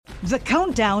The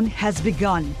countdown has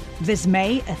begun. This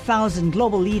May, 1,000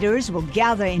 global leaders will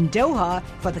gather in Doha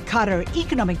for the Qatar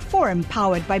Economic Forum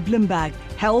powered by Bloomberg,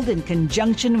 held in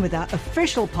conjunction with our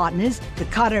official partners, the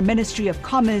Qatar Ministry of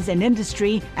Commerce and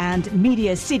Industry and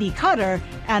Media City Qatar,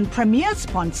 and premier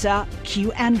sponsor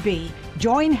QNB.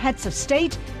 Join heads of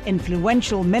state,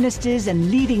 influential ministers,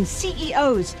 and leading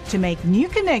CEOs to make new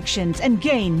connections and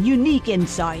gain unique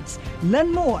insights.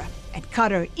 Learn more at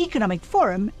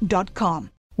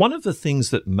QatarEconomicForum.com. One of the things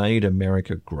that made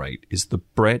America great is the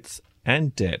breadth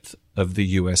and depth of the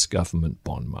US government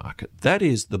bond market. That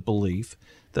is the belief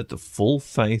that the full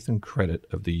faith and credit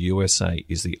of the USA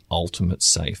is the ultimate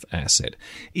safe asset.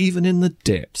 Even in the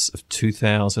depths of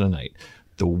 2008,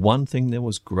 the one thing there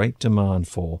was great demand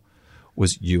for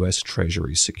was US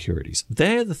Treasury securities.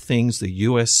 They're the things the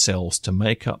US sells to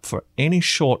make up for any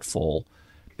shortfall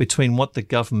between what the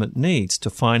government needs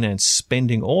to finance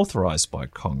spending authorized by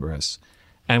Congress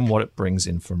and what it brings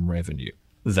in from revenue.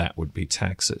 That would be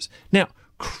taxes. Now,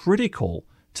 critical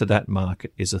to that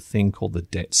market is a thing called the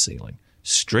debt ceiling,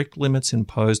 strict limits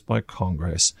imposed by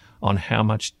Congress on how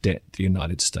much debt the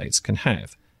United States can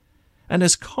have. And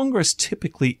as Congress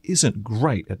typically isn't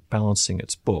great at balancing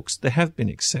its books, there have been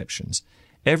exceptions.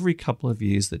 Every couple of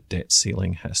years, the debt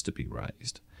ceiling has to be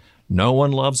raised. No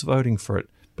one loves voting for it,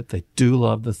 but they do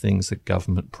love the things that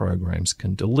government programs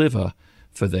can deliver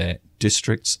for their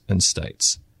districts and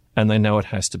states. And they know it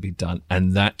has to be done.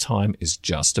 And that time is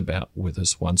just about with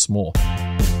us once more.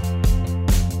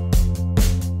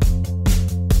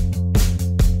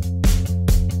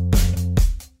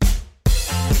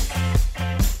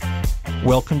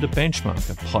 Welcome to Benchmark,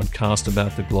 a podcast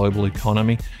about the global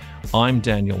economy. I'm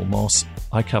Daniel Moss.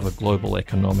 I cover global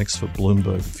economics for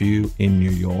Bloomberg View in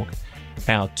New York.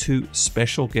 Our two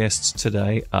special guests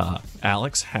today are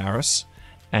Alex Harris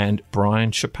and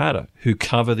Brian Chappatta, who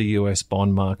cover the US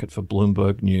bond market for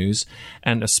Bloomberg News,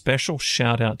 and a special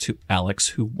shout out to Alex,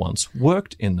 who once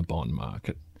worked in the bond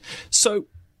market. So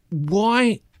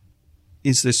why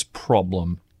is this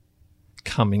problem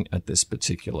coming at this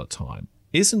particular time?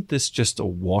 Isn't this just a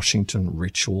Washington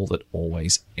ritual that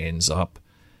always ends up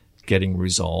getting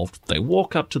resolved? They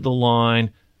walk up to the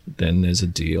line, then there's a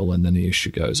deal, and then the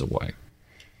issue goes away.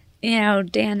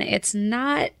 Dan, it's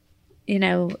not,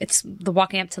 it's the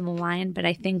walking up to the line, but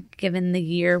I think given the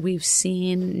year we've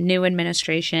seen new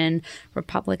administration,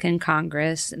 Republican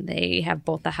Congress, and they have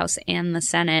both the House and the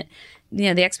Senate,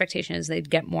 the expectation is they'd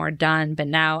get more done. But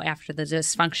now after the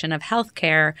dysfunction of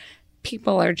healthcare,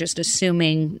 people are just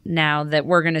assuming now that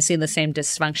we're going to see the same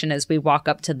dysfunction as we walk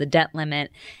up to the debt limit,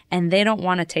 and they don't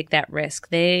want to take that risk.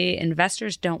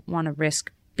 Investors don't want to risk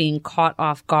being caught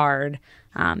off guard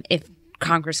if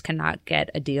Congress cannot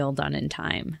get a deal done in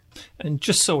time. And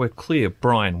just so we're clear,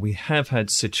 Brian, we have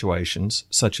had situations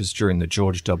such as during the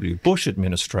George W. Bush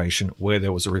administration where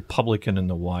there was a Republican in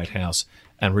the White House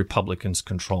and Republicans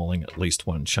controlling at least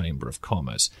one chamber of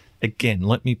commerce. Again,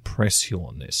 let me press you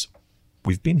on this.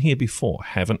 We've been here before,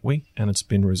 haven't we? And it's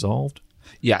been resolved?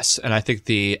 Yes, and I think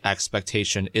the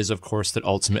expectation is, of course, that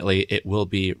ultimately it will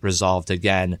be resolved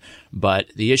again. But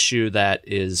the issue that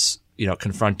is,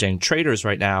 confronting traders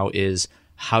right now is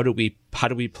how do we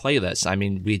play this? I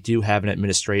mean, we do have an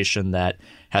administration that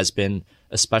has been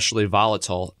especially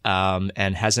volatile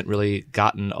and hasn't really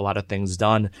gotten a lot of things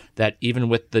done that even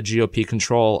with the GOP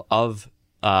control of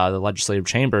the legislative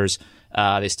chambers,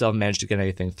 they still haven't managed to get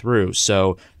anything through.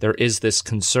 So there is this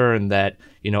concern that,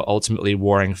 ultimately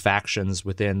warring factions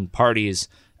within parties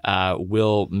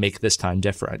will make this time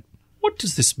different. What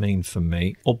does this mean for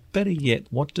me? Or better yet,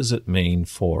 what does it mean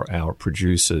for our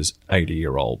producer's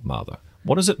 80-year-old mother?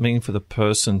 What does it mean for the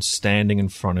person standing in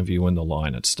front of you in the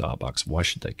line at Starbucks? Why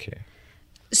should they care?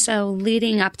 So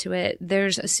leading up to it,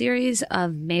 there's a series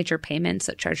of major payments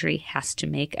that Treasury has to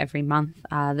make every month.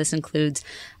 This includes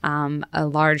a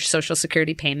large Social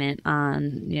Security payment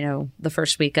on, the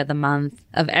first week of the month,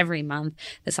 of every month.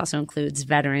 This also includes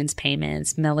veterans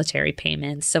payments, military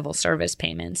payments, civil service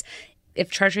payments. If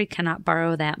Treasury cannot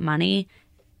borrow that money,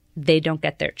 they don't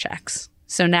get their checks.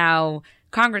 So now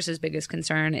Congress's biggest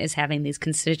concern is having these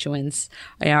constituents,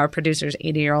 our producer's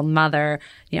 80-year-old mother,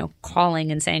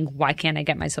 calling and saying, why can't I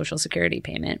get my Social Security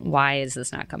payment? Why is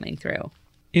this not coming through?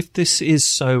 If this is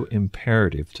so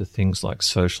imperative to things like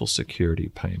Social Security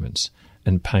payments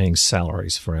and paying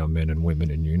salaries for our men and women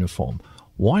in uniform,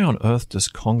 why on earth does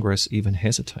Congress even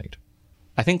hesitate?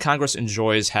 I think Congress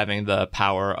enjoys having the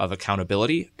power of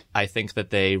accountability. I think that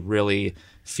they really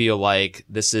feel like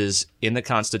this is in the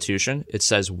Constitution. It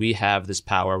says we have this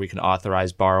power. We can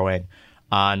authorize borrowing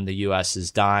on the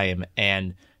U.S.'s dime.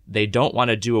 And they don't want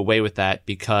to do away with that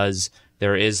because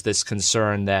there is this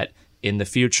concern that in the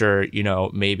future,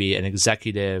 maybe an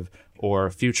executive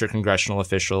or future congressional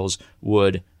officials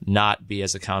would not be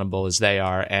as accountable as they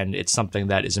are. And it's something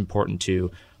that is important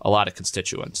to a lot of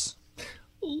constituents.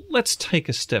 Let's take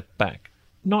a step back.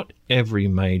 Not every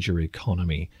major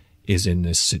economy is in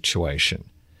this situation.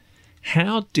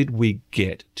 How did we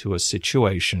get to a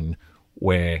situation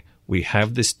where we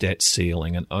have this debt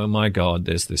ceiling and, oh my God,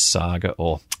 there's this saga,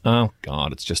 or, oh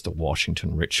God, it's just a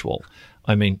Washington ritual?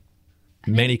 I mean,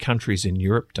 many countries in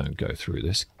Europe don't go through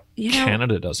this.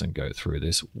 Canada doesn't go through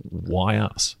this. Why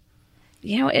us?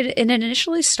 It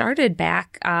initially started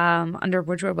back under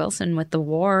Woodrow Wilson with the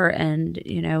war, and,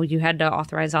 you had to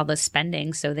authorize all this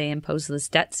spending. So they imposed this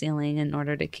debt ceiling in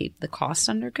order to keep the costs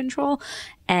under control.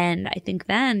 And I think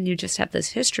then you just have this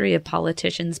history of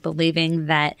politicians believing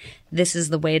that this is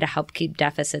the way to help keep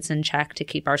deficits in check, to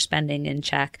keep our spending in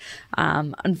check.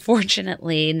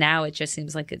 Unfortunately, now it just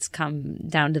seems like it's come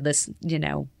down to this,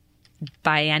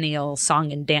 biennial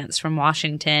song and dance from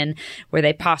Washington, where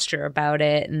they posture about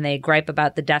it and they gripe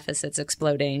about the deficits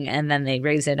exploding, and then they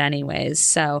raise it anyways.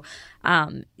 So,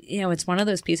 it's one of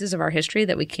those pieces of our history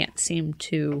that we can't seem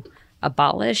to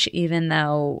abolish, even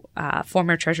though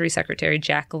former Treasury Secretary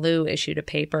Jack Lew issued a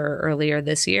paper earlier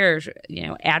this year,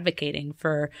 advocating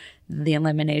for the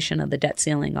elimination of the debt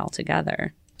ceiling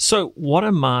altogether. So what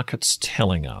are markets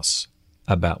telling us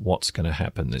about what's going to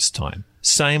happen this time?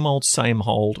 Same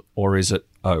old, or is it,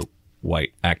 oh,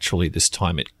 wait, actually this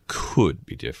time it could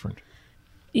be different?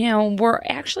 We're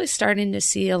actually starting to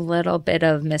see a little bit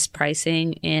of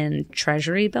mispricing in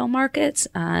Treasury bill markets.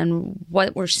 And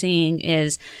what we're seeing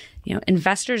is,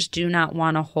 investors do not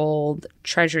want to hold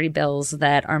Treasury bills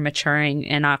that are maturing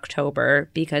in October,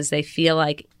 because they feel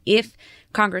like if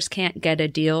Congress can't get a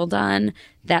deal done,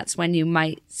 that's when you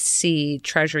might see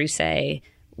Treasury say,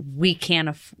 we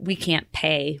can't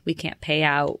pay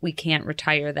out, we can't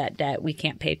retire that debt, we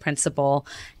can't pay principal.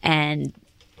 And,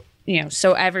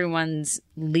 so everyone's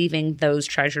leaving those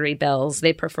Treasury bills.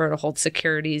 They prefer to hold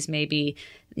securities maybe,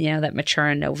 that mature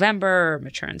in November or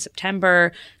mature in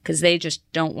September, because they just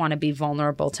don't want to be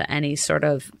vulnerable to any sort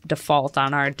of default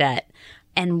on our debt.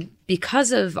 And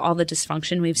because of all the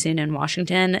dysfunction we've seen in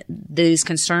Washington, these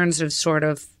concerns have sort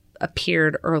of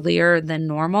appeared earlier than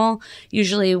normal.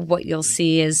 Usually what you'll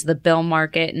see is the bill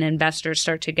market and investors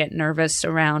start to get nervous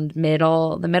around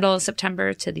the middle of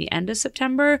September to the end of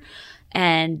September.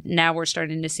 And now we're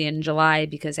starting to see it in July,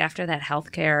 because after that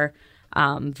healthcare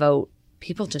vote,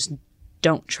 people just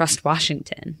don't trust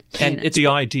Washington. And it's the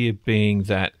idea being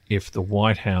that if the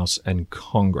White House and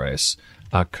Congress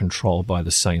are controlled by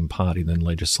the same party, then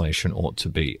legislation ought to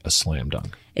be a slam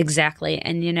dunk. Exactly.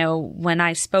 And, when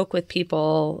I spoke with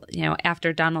people,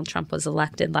 after Donald Trump was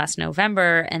elected last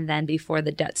November, and then before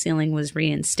the debt ceiling was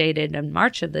reinstated in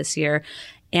March of this year,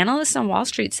 analysts on Wall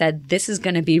Street said this is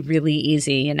going to be really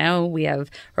easy. We have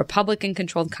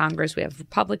Republican-controlled Congress. We have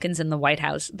Republicans in the White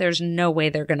House. There's no way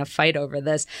they're going to fight over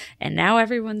this. And now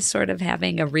everyone's sort of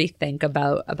having a rethink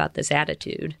about this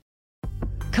attitude.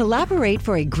 Collaborate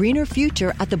for a greener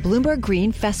future at the Bloomberg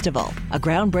Green Festival, a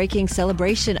groundbreaking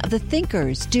celebration of the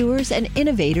thinkers, doers, and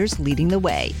innovators leading the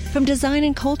way. From design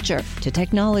and culture to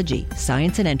technology,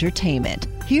 science, and entertainment.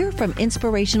 Hear from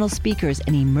inspirational speakers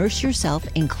and immerse yourself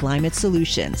in climate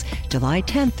solutions. July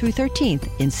 10th through 13th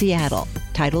in Seattle.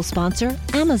 Title sponsor,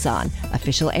 Amazon.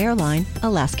 Official airline,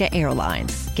 Alaska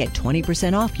Airlines. Get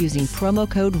 20% off using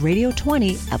promo code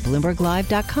Radio20 at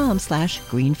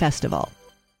BloombergLive.com/greenfestival.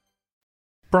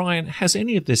 Brian, has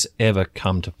any of this ever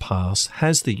come to pass?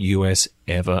 Has the US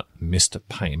ever missed a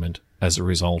payment as a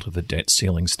result of the debt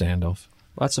ceiling standoff?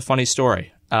 Well, that's a funny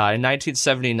story. In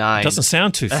 1979... Doesn't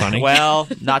sound too funny. Well,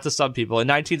 not to some people. In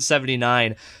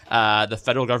 1979, the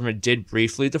federal government did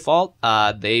briefly default.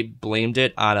 They blamed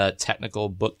it on a technical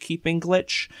bookkeeping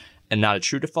glitch and not a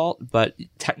true default, but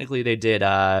technically they did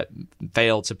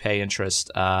fail to pay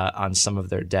interest on some of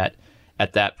their debt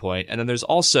at that point. And then there's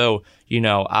also,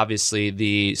 obviously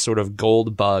the sort of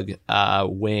gold bug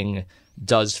wing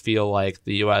does feel like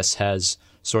the U.S. has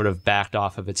sort of backed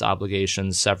off of its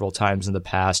obligations several times in the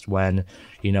past when,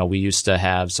 we used to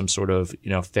have some sort of,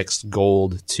 fixed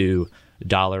gold to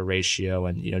dollar ratio.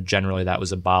 And, generally that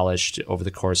was abolished over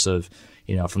the course of,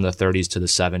 from the 30s to the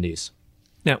 70s.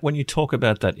 Now, when you talk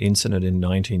about that incident in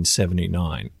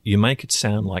 1979, you make it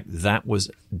sound like that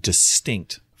was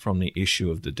distinct from the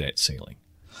issue of the debt ceiling.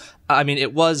 I mean,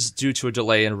 it was due to a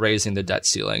delay in raising the debt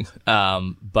ceiling,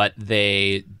 but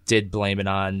they did blame it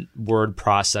on word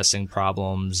processing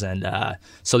problems. And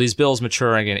so these bills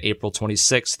maturing in April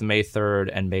 26th, May 3rd,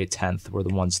 and May 10th were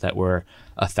the ones that were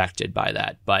affected by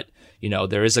that. But,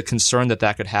 There is a concern that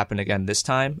that could happen again this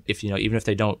time if, even if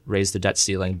they don't raise the debt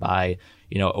ceiling by,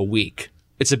 a week.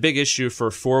 It's a big issue for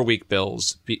 4-week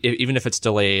bills, even if it's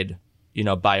delayed,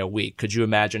 by a week. Could you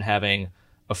imagine having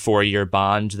a 4-year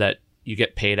bond that you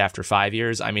get paid after 5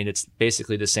 years? I mean, it's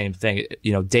basically the same thing.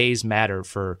 Days matter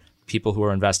for people who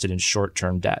are invested in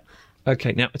short-term debt.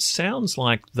 Okay, now it sounds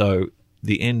like, though,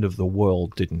 the end of the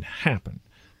world didn't happen.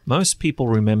 Most people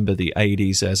remember the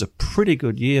 80s as a pretty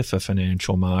good year for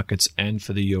financial markets and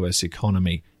for the US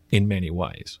economy in many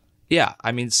ways. Yeah,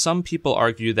 I mean, some people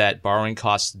argue that borrowing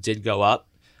costs did go up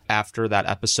after that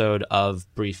episode of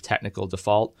brief technical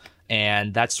default.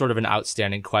 And that's sort of an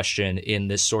outstanding question in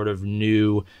this sort of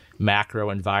new macro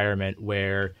environment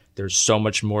where there's so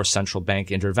much more central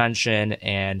bank intervention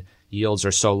and yields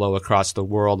are so low across the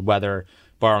world, whether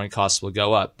borrowing costs will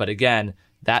go up. But again,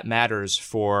 that matters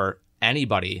for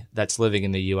anybody that's living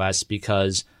in the U.S.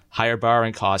 because higher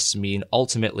borrowing costs mean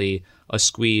ultimately a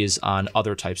squeeze on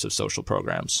other types of social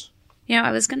programs.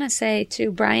 I was going to say,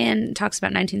 too, Brian talks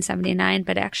about 1979,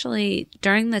 but actually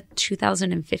during the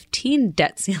 2015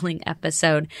 debt ceiling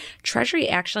episode, Treasury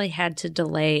actually had to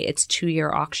delay its 2-year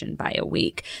auction by a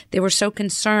week. They were so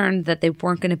concerned that they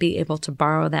weren't going to be able to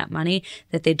borrow that money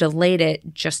that they delayed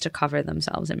it just to cover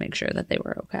themselves and make sure that they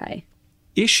were okay.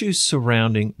 Issues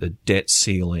surrounding the debt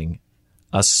ceiling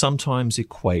are sometimes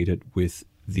equated with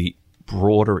the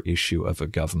broader issue of a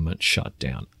government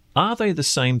shutdown. Are they the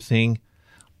same thing?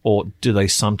 Or do they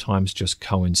sometimes just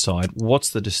coincide?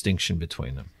 What's the distinction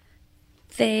between them?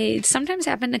 They sometimes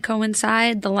happen to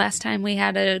coincide. The last time we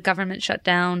had a government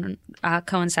shutdown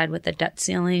coincide with the debt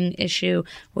ceiling issue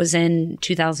was in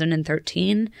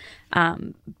 2013.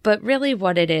 But really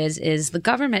what it is the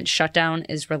government shutdown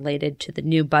is related to the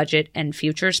new budget and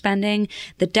future spending.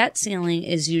 The debt ceiling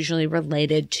is usually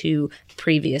related to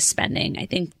previous spending. I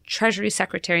think Treasury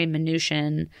Secretary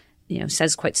Mnuchin,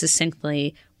 says quite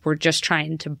succinctly, we're just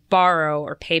trying to borrow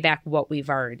or pay back what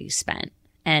we've already spent.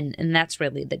 And that's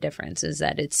really the difference, is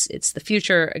that it's the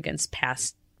future against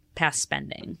past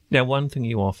spending. Now, one thing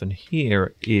you often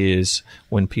hear is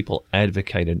when people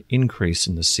advocate an increase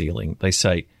in the ceiling, they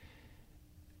say,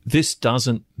 this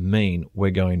doesn't mean we're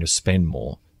going to spend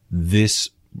more. This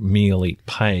merely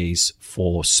pays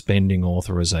for spending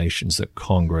authorizations that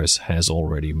Congress has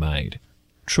already made.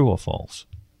 True or false?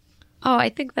 Oh, I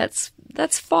think that's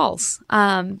false.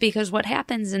 Because what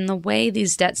happens in the way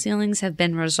these debt ceilings have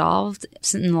been resolved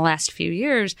in the last few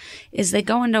years is they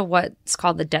go into what's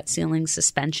called the debt ceiling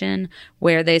suspension,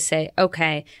 where they say,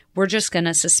 okay, we're just going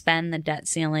to suspend the debt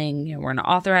ceiling. We're going to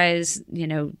authorize,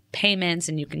 payments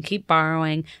and you can keep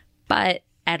borrowing, but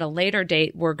at a later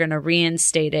date, we're going to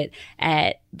reinstate it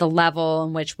at the level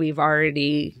in which we've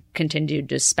already continued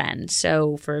to spend.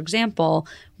 So, for example,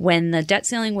 when the debt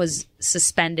ceiling was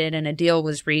suspended and a deal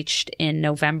was reached in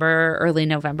early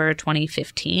November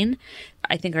 2015,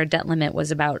 I think our debt limit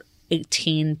was about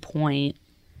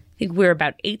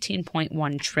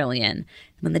 18.1 trillion.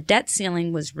 When the debt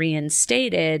ceiling was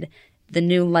reinstated, the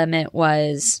new limit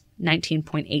was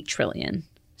 19.8 trillion.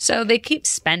 So they keep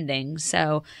spending.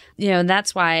 So,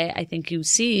 that's why I think you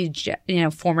see,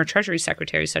 former Treasury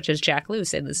secretaries such as Jack Lew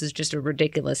say this is just a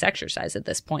ridiculous exercise at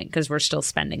this point because we're still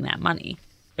spending that money.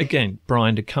 Again,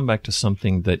 Brian, to come back to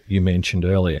something that you mentioned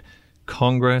earlier,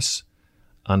 Congress,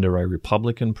 under a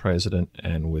Republican president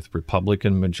and with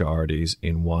Republican majorities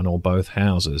in one or both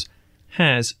houses,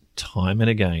 has time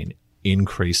and again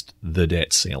increased the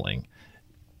debt ceiling,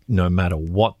 no matter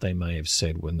what they may have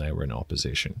said when they were in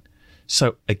opposition.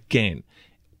 So again,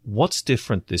 what's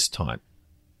different this time?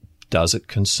 Does it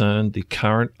concern the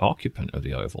current occupant of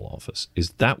the Oval Office? Is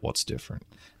that what's different?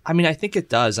 I mean, I think it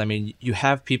does. I mean, you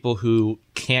have people who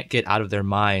can't get out of their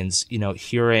minds,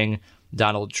 hearing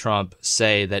Donald Trump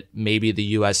say that maybe the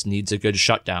U.S. needs a good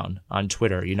shutdown on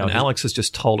Twitter. And Alex has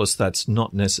just told us that's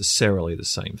not necessarily the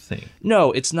same thing.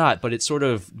 No, it's not, but it sort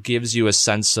of gives you a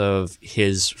sense of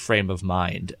his frame of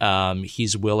mind.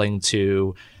 He's willing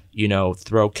to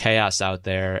throw chaos out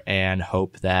there and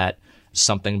hope that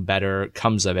something better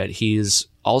comes of it. He's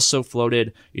also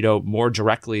floated, more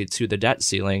directly to the debt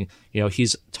ceiling.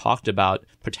 He's talked about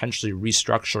potentially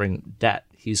restructuring debt.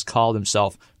 He's called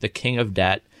himself the king of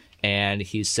debt, and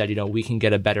he said, we can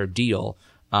get a better deal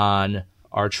on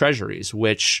our treasuries,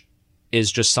 which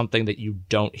is just something that you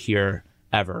don't hear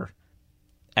ever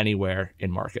anywhere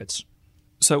in markets.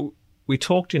 So we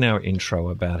talked in our intro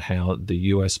about how the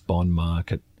U.S. bond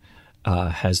market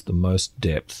has the most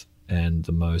depth and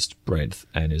the most breadth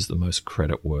and is the most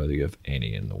creditworthy of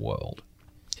any in the world.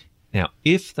 Now,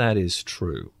 if that is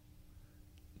true,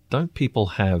 don't people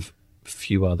have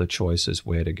few other choices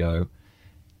where to go?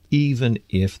 even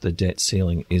if the debt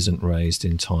ceiling isn't raised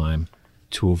in time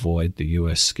to avoid the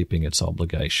US skipping its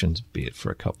obligations, be it for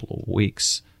a couple of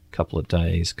weeks, couple of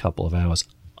days, couple of hours,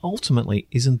 ultimately,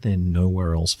 isn't there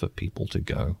nowhere else for people to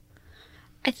go?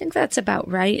 I think that's about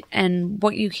right. And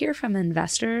what you hear from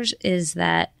investors is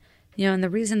that, and the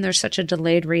reason there's such a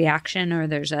delayed reaction, or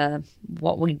there's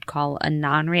what we'd call a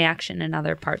non-reaction in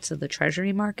other parts of the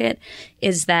Treasury market,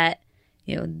 is that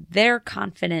they're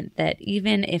confident that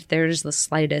even if there's the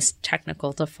slightest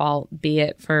technical default, be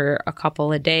it for a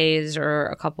couple of days or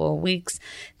a couple of weeks,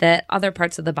 that other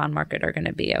parts of the bond market are going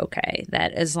to be okay.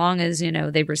 That as long as,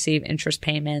 they receive interest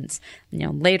payments,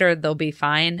 later they'll be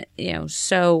fine.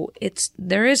 So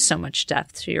there is so much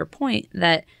depth, to your point,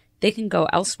 that they can go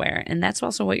elsewhere. And that's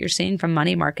also what you're seeing from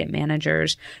money market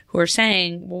managers who are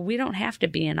saying, well, we don't have to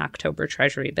be in October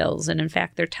Treasury bills. And in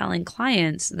fact, they're telling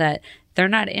clients that they're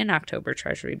not in October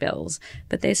Treasury bills,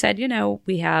 but they said,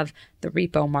 we have the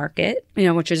repo market,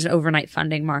 which is an overnight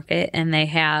funding market, and they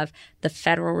have the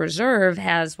Federal Reserve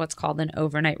has what's called an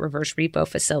overnight reverse repo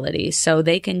facility. So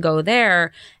they can go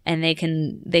there and they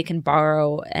can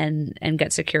borrow and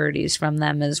get securities from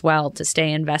them as well to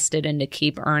stay invested and to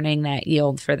keep earning that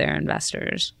yield for their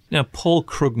investors. Now, Paul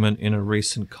Krugman in a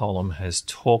recent column has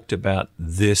talked about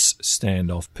this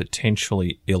standoff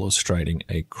potentially illustrating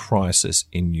a crisis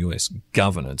in US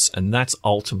governance, and that's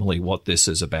ultimately what this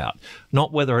is about.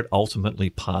 Not whether it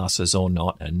ultimately passes or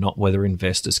not, and not whether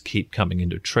investors keep coming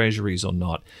into treasuries or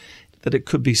not, that it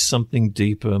could be something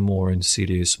deeper, more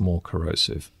insidious, more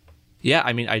corrosive. Yeah,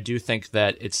 I do think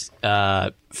that it's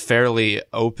a fairly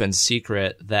open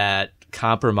secret that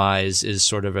compromise is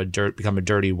sort of become a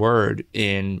dirty word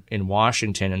in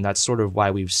Washington, and that's sort of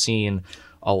why we've seen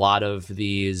a lot of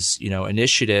these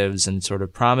initiatives and sort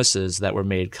of promises that were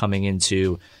made coming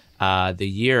into the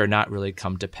year not really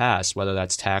come to pass, whether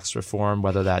that's tax reform,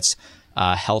 whether that's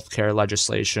healthcare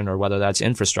legislation, or whether that's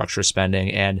infrastructure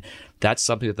spending. And that's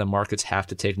something that the markets have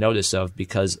to take notice of,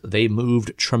 because they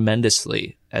moved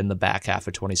tremendously in the back half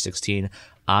of 2016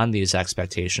 on these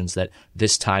expectations that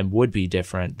this time would be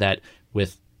different, that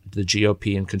with the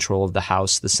GOP in control of the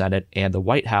House, the Senate, and the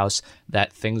White House,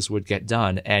 that things would get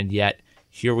done. And yet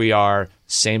here we are,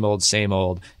 same old,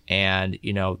 and,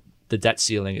 the debt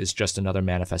ceiling is just another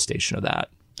manifestation of that.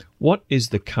 What is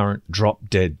the current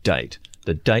drop-dead date?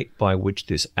 The date by which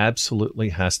this absolutely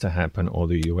has to happen, or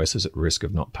the US is at risk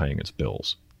of not paying its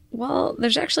bills? Well,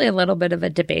 there's actually a little bit of a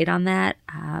debate on that.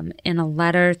 In a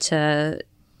letter to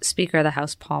Speaker of the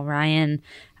House Paul Ryan,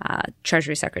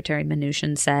 Treasury Secretary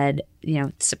Mnuchin said,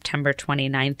 September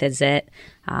 29th is it.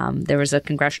 There was a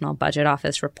Congressional Budget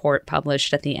Office report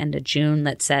published at the end of June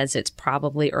that says it's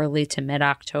probably early to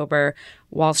mid-October.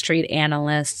 Wall Street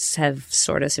analysts have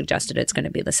sort of suggested it's going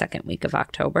to be the second week of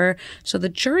October. So the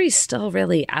jury's still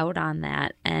really out on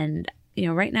that. And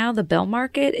right now the bill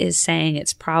market is saying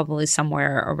it's probably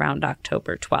somewhere around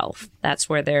October 12th. That's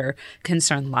where their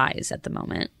concern lies at the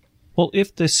moment. Well,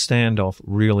 if this standoff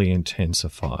really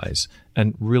intensifies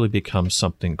and really becomes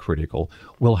something critical,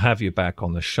 we'll have you back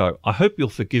on the show. I hope you'll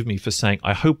forgive me for saying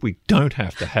I hope we don't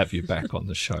have to have you back on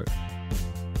the show.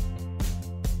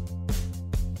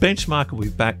 Benchmark will be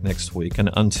back next week, and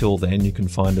until then, you can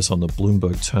find us on the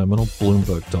Bloomberg terminal,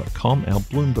 Bloomberg.com, our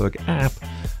Bloomberg app,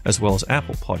 as well as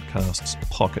Apple Podcasts,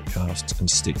 Pocket Casts, and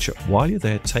Stitcher. While you're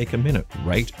there, take a minute,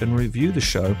 rate and review the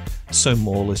show so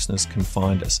more listeners can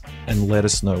find us, and let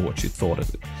us know what you thought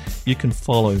of it. You can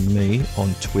follow me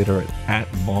on Twitter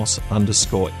at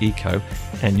 @Moss_Eco,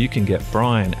 and you can get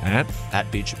Brian at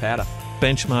BChapata.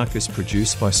 Benchmark is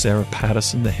produced by Sarah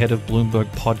Patterson. The head of Bloomberg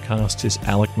Podcast is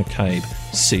Alec McCabe.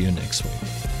 See you next week.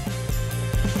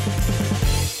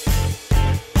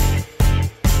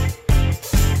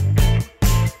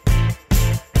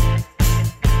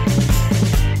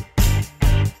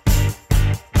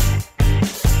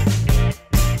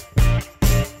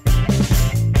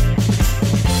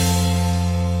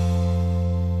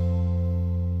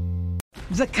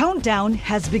 The countdown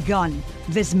has begun.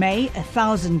 This May,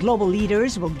 1,000 global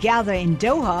leaders will gather in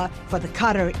Doha for the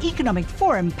Qatar Economic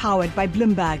Forum powered by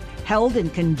Bloomberg, held in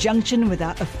conjunction with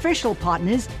our official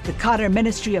partners, the Qatar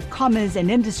Ministry of Commerce and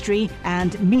Industry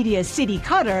and Media City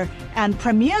Qatar, and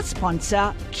premier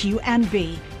sponsor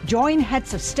QNB. Join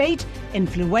heads of state,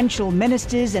 influential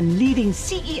ministers, and leading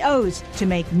CEOs to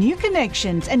make new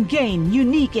connections and gain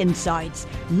unique insights.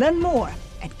 Learn more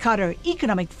at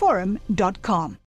QatarEconomicForum.com.